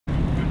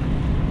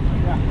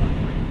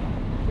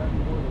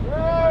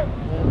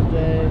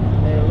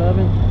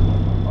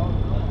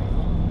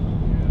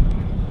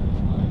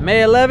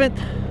May 11th,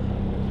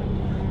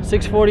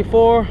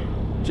 6:44,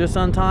 just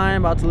on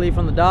time, about to leave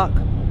from the dock.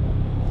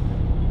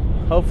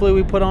 Hopefully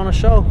we put on a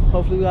show.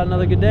 Hopefully we got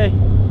another good day.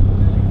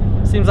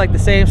 Seems like the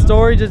same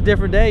story, just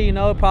different day, you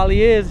know, it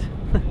probably is.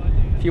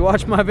 If you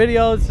watch my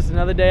videos, it's just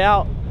another day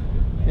out,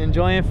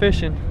 enjoying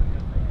fishing.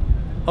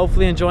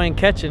 Hopefully enjoying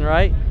catching,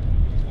 right?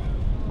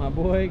 My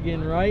boy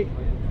getting right.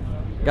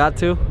 Got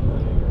to.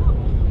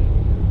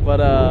 But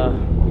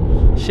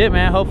shit,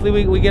 man,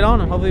 hopefully we get on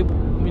them. Hopefully,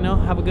 you know,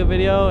 have a good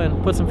video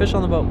and put some fish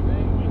on the boat.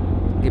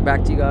 Get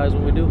back to you guys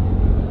when we do.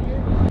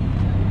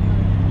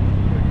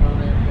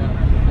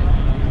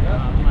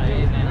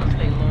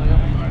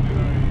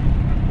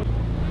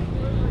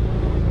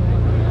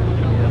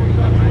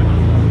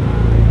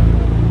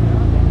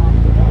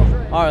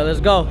 All right, let's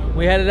go.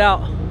 We headed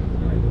out.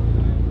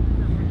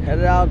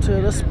 Headed out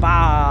to the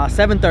spa.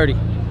 7:30.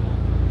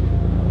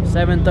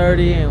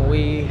 7:30, and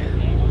we.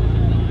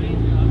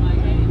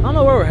 I don't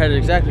know where we're headed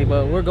exactly,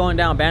 but we're going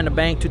down Banda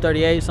Bank,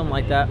 238, something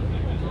like that.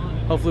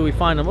 Hopefully we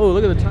find them. Oh,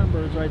 look at the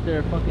turnbirds right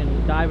there,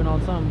 fucking diving on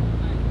something.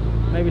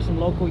 Maybe some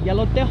local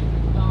yellowtail.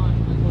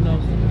 Who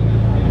knows?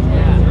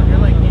 Yeah, they're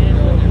like kids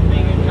with their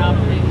finger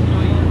chopsticks.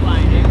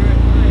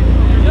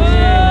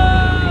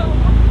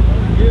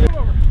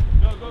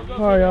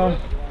 All right, y'all.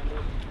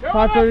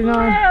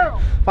 5:39.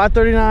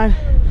 5:39.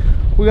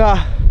 We got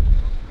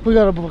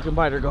a fucking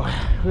biter going.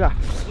 We got a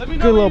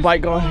good little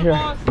bite going here.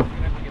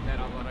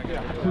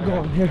 We're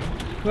going here.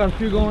 We got a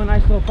few going.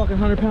 Nice little fucking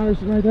 100-pounder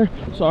sitting right there.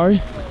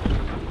 Sorry.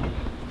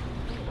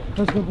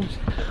 Let's go, boys.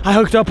 I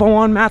hooked up on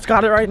one. Matt's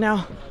got it right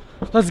now.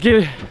 Let's get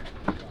it.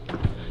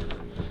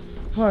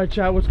 All right,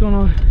 chat. What's going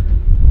on?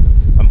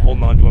 I'm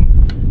holding on to him.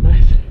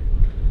 Nice.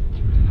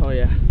 Oh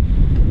yeah.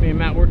 Me and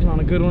Matt working on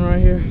a good one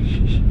right here.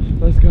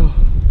 Let's go.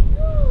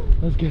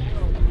 Let's get it.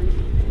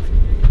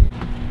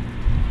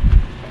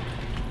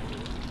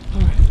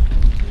 All right.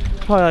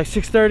 Probably like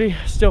 6:30.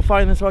 Still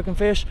fighting this fucking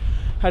fish.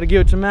 Had to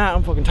give it to Matt.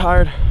 I'm fucking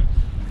tired.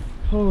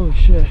 Holy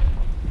shit.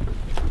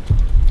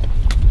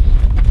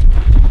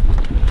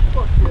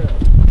 Fuck yeah.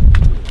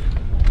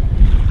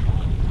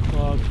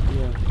 Fuck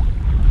yeah.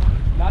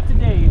 Not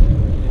today.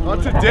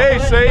 Not today,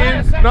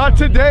 Satan. Not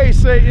today,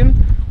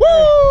 Satan.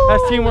 Woo!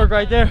 That's teamwork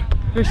right there.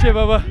 Good shit,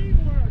 Bubba.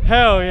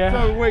 Hell yeah.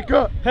 So wake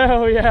up.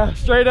 Hell yeah.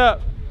 Straight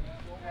up.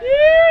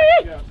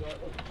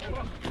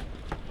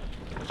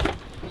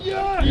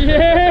 Yeah.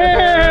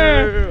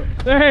 Yeah.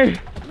 Hey.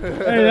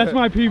 Hey, that's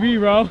my PB,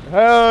 bro.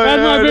 Hell that's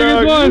yeah, my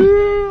biggest dog. one.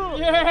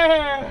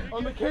 Yeah.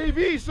 On the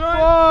KV, son.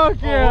 Fuck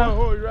yeah.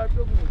 Oh, you wrapped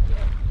up in it.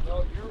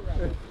 Oh, you're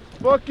wrapped.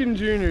 Fucking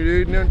Junior,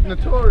 dude.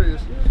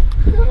 Notorious.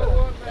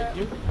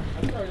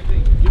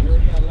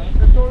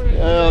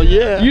 Hell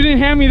yeah. You didn't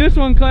hand me this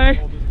one, Clay.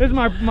 This is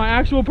my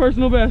actual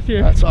personal best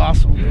here. That's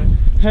awesome, man.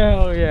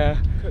 Hell yeah.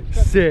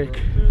 Sick.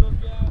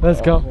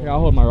 Let's go. Here, I'll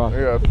hold my rod.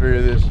 I gotta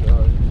figure this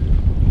out.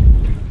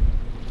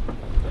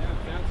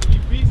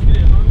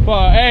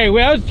 But hey,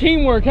 that was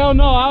teamwork. Hell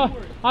no,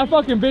 I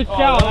fucking bitched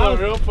out. That's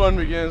where real fun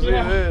begins. Look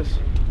at this.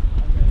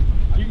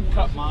 You can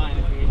cut mine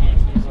if you need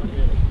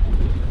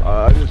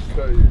I just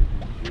cut you.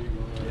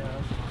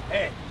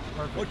 Hey,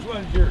 which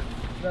one's yours?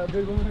 That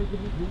big one?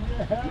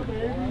 Yeah,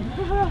 baby.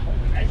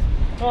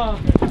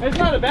 It's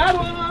not a bad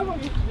one.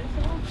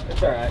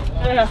 It's alright.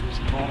 Yeah.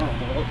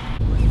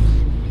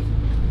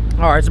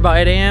 Alright, it's about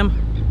 8 a.m.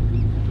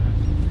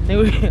 I think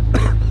we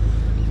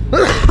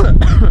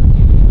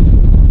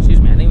excuse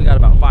me, I think we got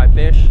about 5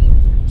 fish,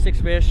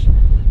 6 fish.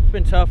 It's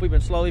been tough. We've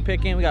been slowly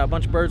picking. We got a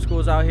bunch of bird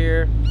schools out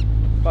here.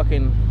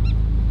 Fucking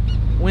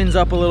winds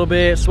up a little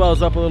bit,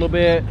 swells up a little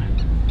bit.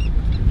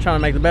 Trying to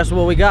make the best of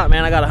what we got,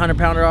 man. I got a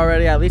 100-pounder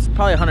already, at least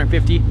probably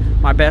 150,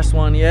 my best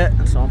one yet,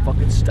 so I'm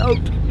fucking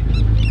stoked.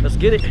 Let's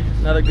get it.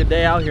 Another good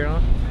day out here, huh?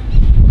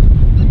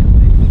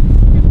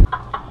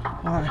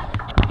 Alright,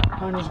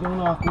 timer's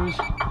going off, boys.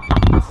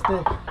 It's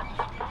thick.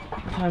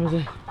 What time is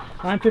it?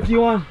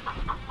 9:51.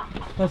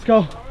 Let's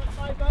go.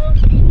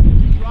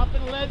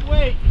 Dropping lead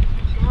weight.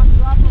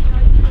 Drop it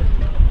right here.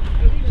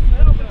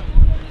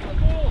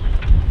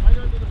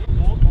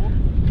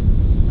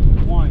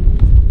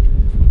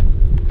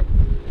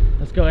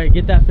 Let's go. Hey,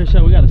 get that fish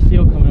out. We got a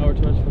seal coming over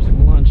to us for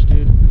some lunch,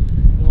 dude.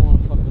 We don't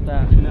want to fuck with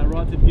that. And that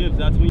rod tip gives,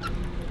 that's me.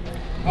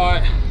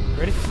 Alright.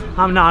 Ready?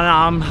 I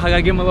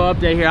gotta give him a little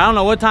update here. I don't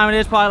know what time it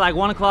is, probably like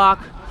 1 o'clock.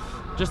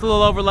 Just a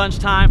little over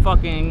lunchtime.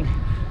 Fucking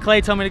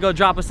Clay told me to go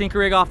drop a sinker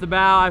rig off the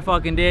bow. I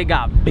fucking did.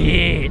 Got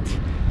bit.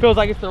 Feels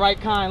like it's the right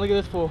kind. Look at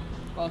this fool.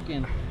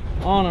 Fucking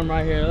on him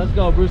right here. Let's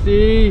go,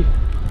 Brucey.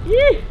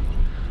 Yee.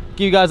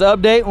 Give you guys an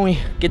update when we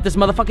get this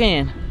motherfucker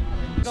in.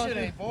 This shit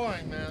ain't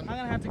boring, man. I'm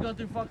gonna have to go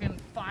through fucking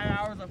 5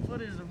 hours of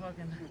footage to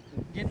fucking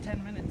get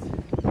 10 minutes.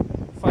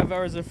 5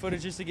 hours of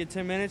footage just to get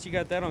 10 minutes? You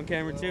got that on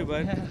camera too,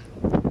 bud. Yeah.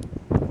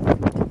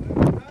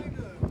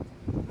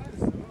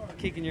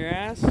 Kicking your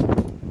ass?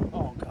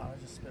 Oh god, I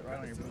just spit right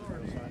on your boot.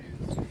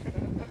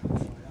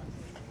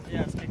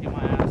 Yeah, it's kicking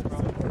my ass, bro.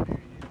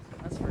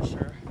 That's for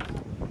sure.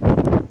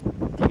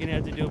 You're gonna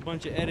have to do a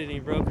bunch of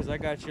editing, bro, because I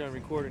got you on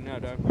recording now,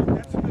 dog.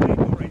 That's a good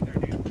angle right there,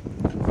 dude.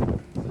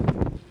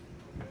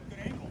 Good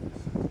angle.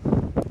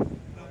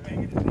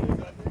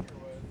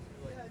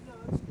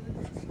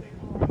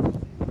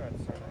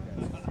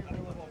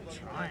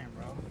 flying,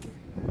 bro.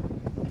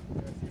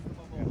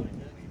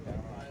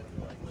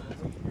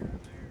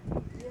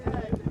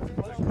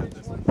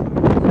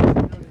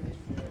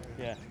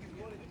 Yeah.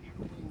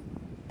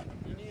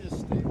 You need a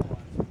stabilizer.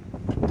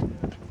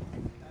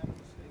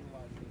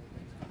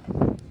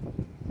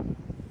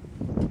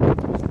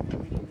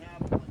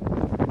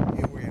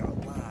 Here we are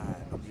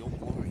live of your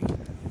glory.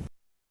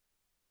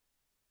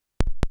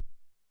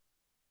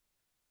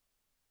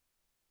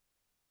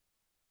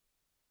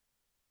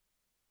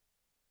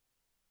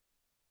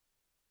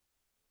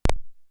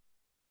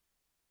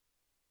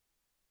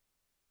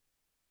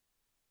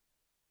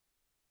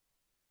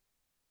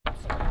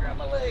 Grab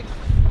my legs.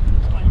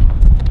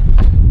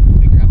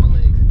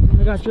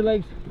 I got your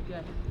legs.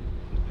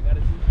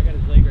 I got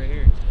his leg right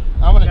here.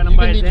 I'm gonna. Got him You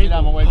by can his need to get out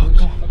of my way,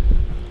 Bruce.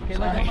 Okay,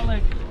 look at my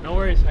leg. No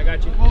worries, I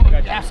got you. I got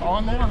you. Gas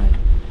on the line.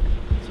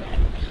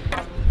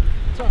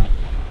 It's alright.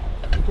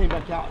 You came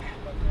back out.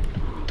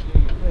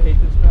 I hate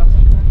this mouse.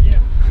 Yeah.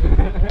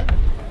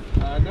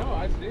 No,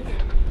 I see it.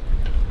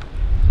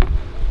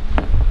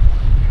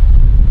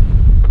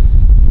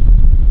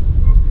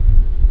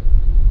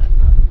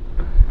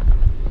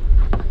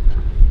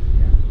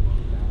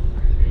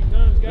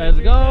 Let's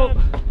go.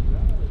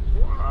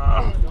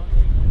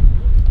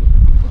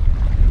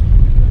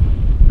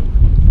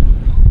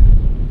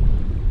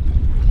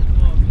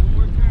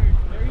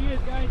 There he is,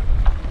 guys.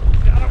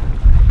 Got him.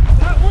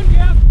 That one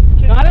gap.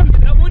 Got him?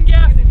 That one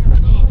gap.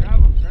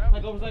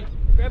 Like, almost like,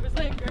 Grab his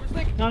leg. Grab his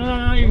leg.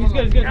 no, he's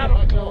good, he's good.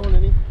 Alright,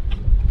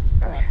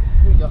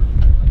 here we go.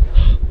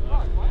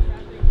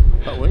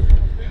 Oh, wait.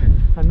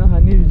 I know, I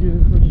needed you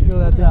to feel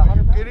that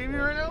thing. Kidding me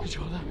right now?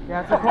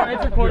 Yeah, it's recorded.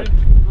 It's recorded.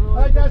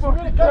 Alright, guys, we're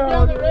gonna come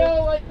down the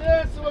rail like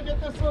this, and we'll get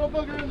this little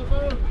booger in the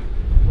boat.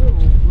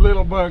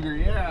 Little bugger,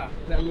 yeah.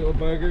 That little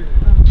bugger.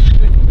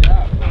 Good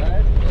job,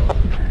 right?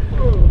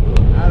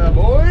 Atta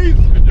boys.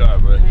 Good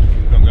job, buddy.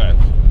 Congrats.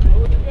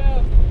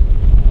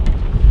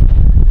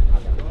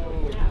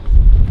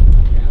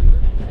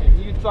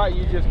 And you thought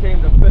you just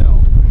came to film.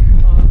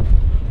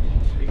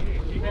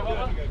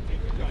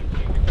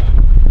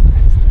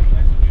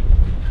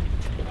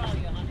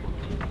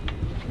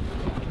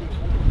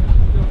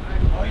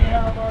 Oh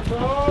yeah,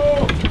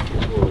 Marco!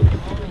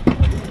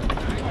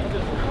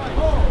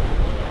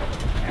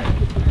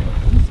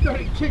 You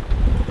started kicking.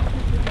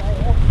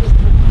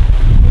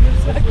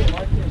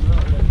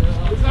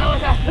 Is that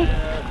what happened?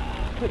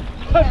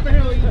 I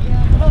barely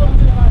held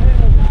in my head.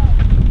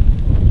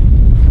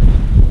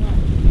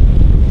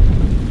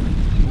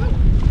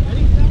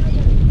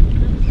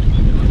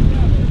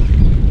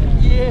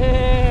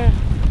 Yeah.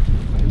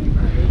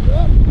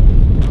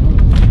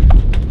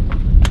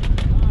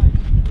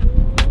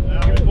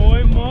 Good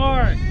boy,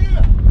 Mark.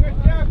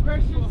 Good job,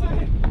 Christian.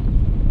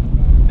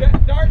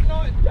 Darting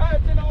on,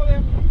 dodging all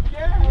them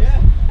gas.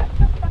 Yeah.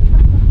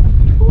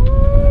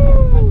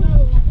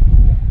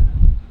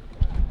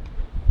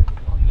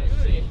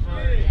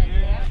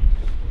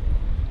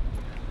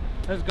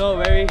 Let's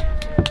go, baby.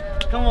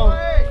 Come on.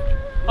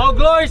 Oh,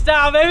 glory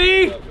style,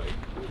 baby. Look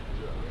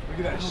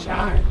at that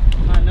shine.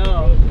 I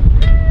know.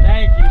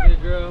 Thank you,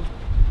 good girl.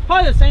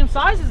 Probably the same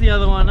size as the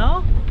other one,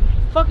 no?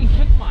 Fucking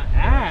kicked my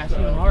ass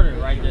even harder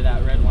right there,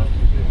 that red one.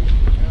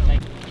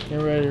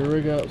 Get ready to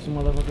rig up some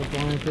motherfucking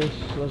flying fish.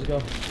 Let's go.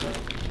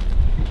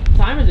 What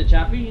time is it,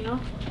 Chappie, you know?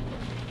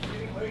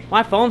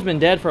 My phone's been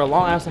dead for a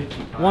long ass time.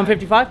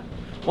 155?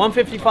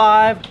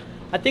 155.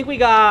 I think we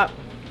got,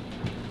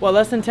 what,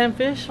 less than 10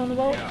 fish on the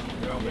boat?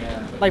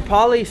 Like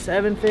probably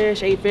 7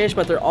 fish, 8 fish,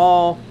 but they're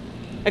all,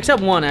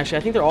 except one actually,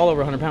 I think they're all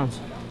over 100 pounds.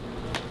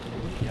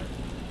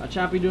 Got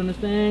Chappie doing this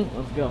thing.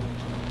 Let's go.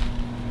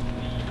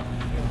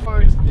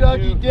 It's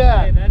Dougie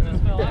Death. That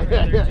just fell out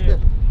right there, too.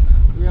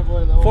 We have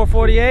one of those.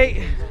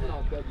 448.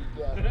 Oh, Dougie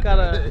Death. Got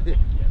a.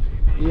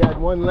 He had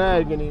one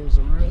leg and he was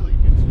a really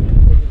good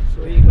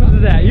swimmer. What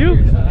is that? You?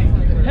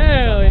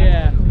 Hell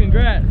yeah!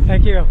 Congrats.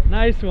 Thank you.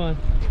 Nice one.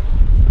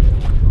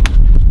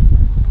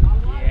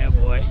 Yeah,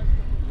 boy.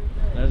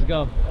 Let's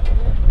go.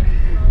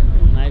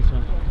 Nice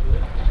one.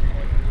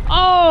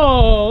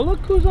 Oh, look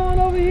who's on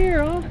over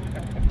here, huh?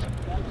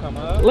 Come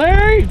up.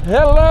 Larry,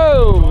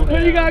 Hello. what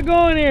do you got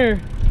going here?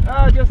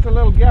 Just a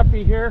little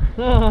gappy here.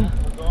 Going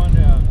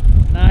down.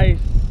 Nice.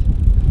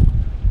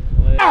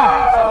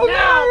 Oh,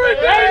 no,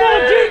 Hey, no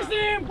jinx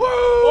him!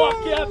 Woo!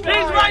 Fuck yeah,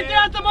 He's right there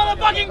at the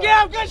motherfucking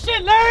gap. Good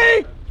shit,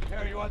 Larry.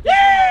 Harry, you want Yay!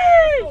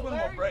 this one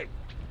will break.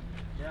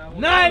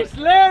 Nice,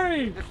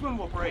 Larry. This one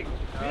will break.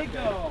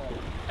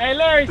 Hey,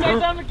 Larry, say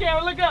something to the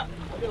camera. Look up.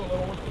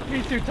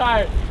 He's too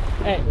tired.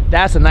 Hey,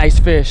 that's a nice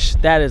fish.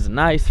 That is a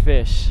nice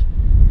fish.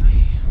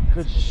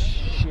 Good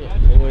shit,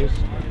 boys.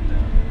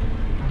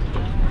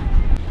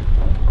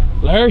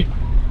 Larry,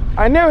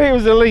 I knew he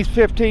was at least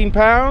 15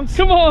 pounds.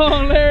 come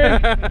on, Larry.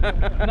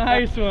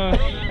 Nice one.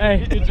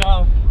 Hey, good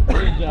job.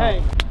 Good job.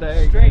 Hey,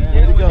 Straight Way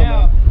to down go,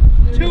 now.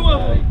 man. 2 of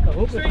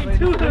them. Straight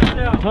 2 hooks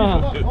now. Huh.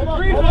 Hold on,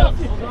 3 hold on.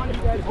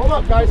 hooks. Hold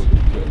up, guys.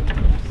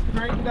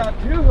 straightened out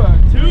 2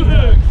 hooks. 2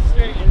 hooks.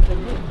 Straight.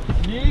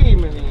 Yee,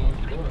 many.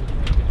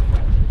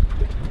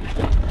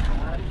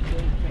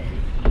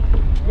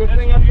 Good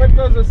thing I put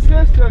those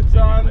assist hooks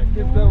on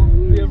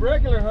because the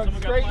regular hooks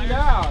straightened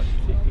out.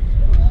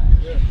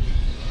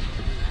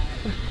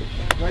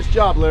 Nice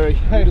job, Larry.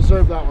 You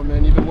deserve that one,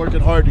 man. You've been working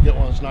hard to get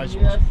one of those nice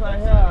ones. Yes, I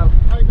have.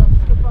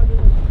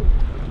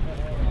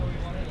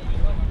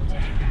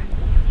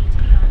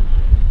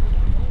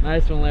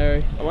 Nice one,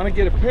 Larry. I want to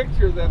get a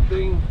picture of that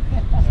thing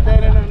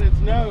standing on its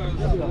nose.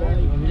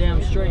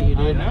 Damn straight you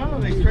I did. know,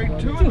 they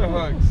straightened 2 of the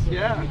hooks.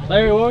 Yeah.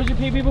 Larry, what was your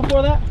PB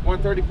before that?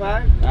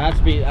 135?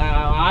 That's be.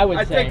 I would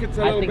I say. think it's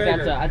a little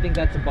bigger. I think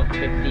that's a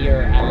 $150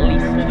 or at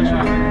least.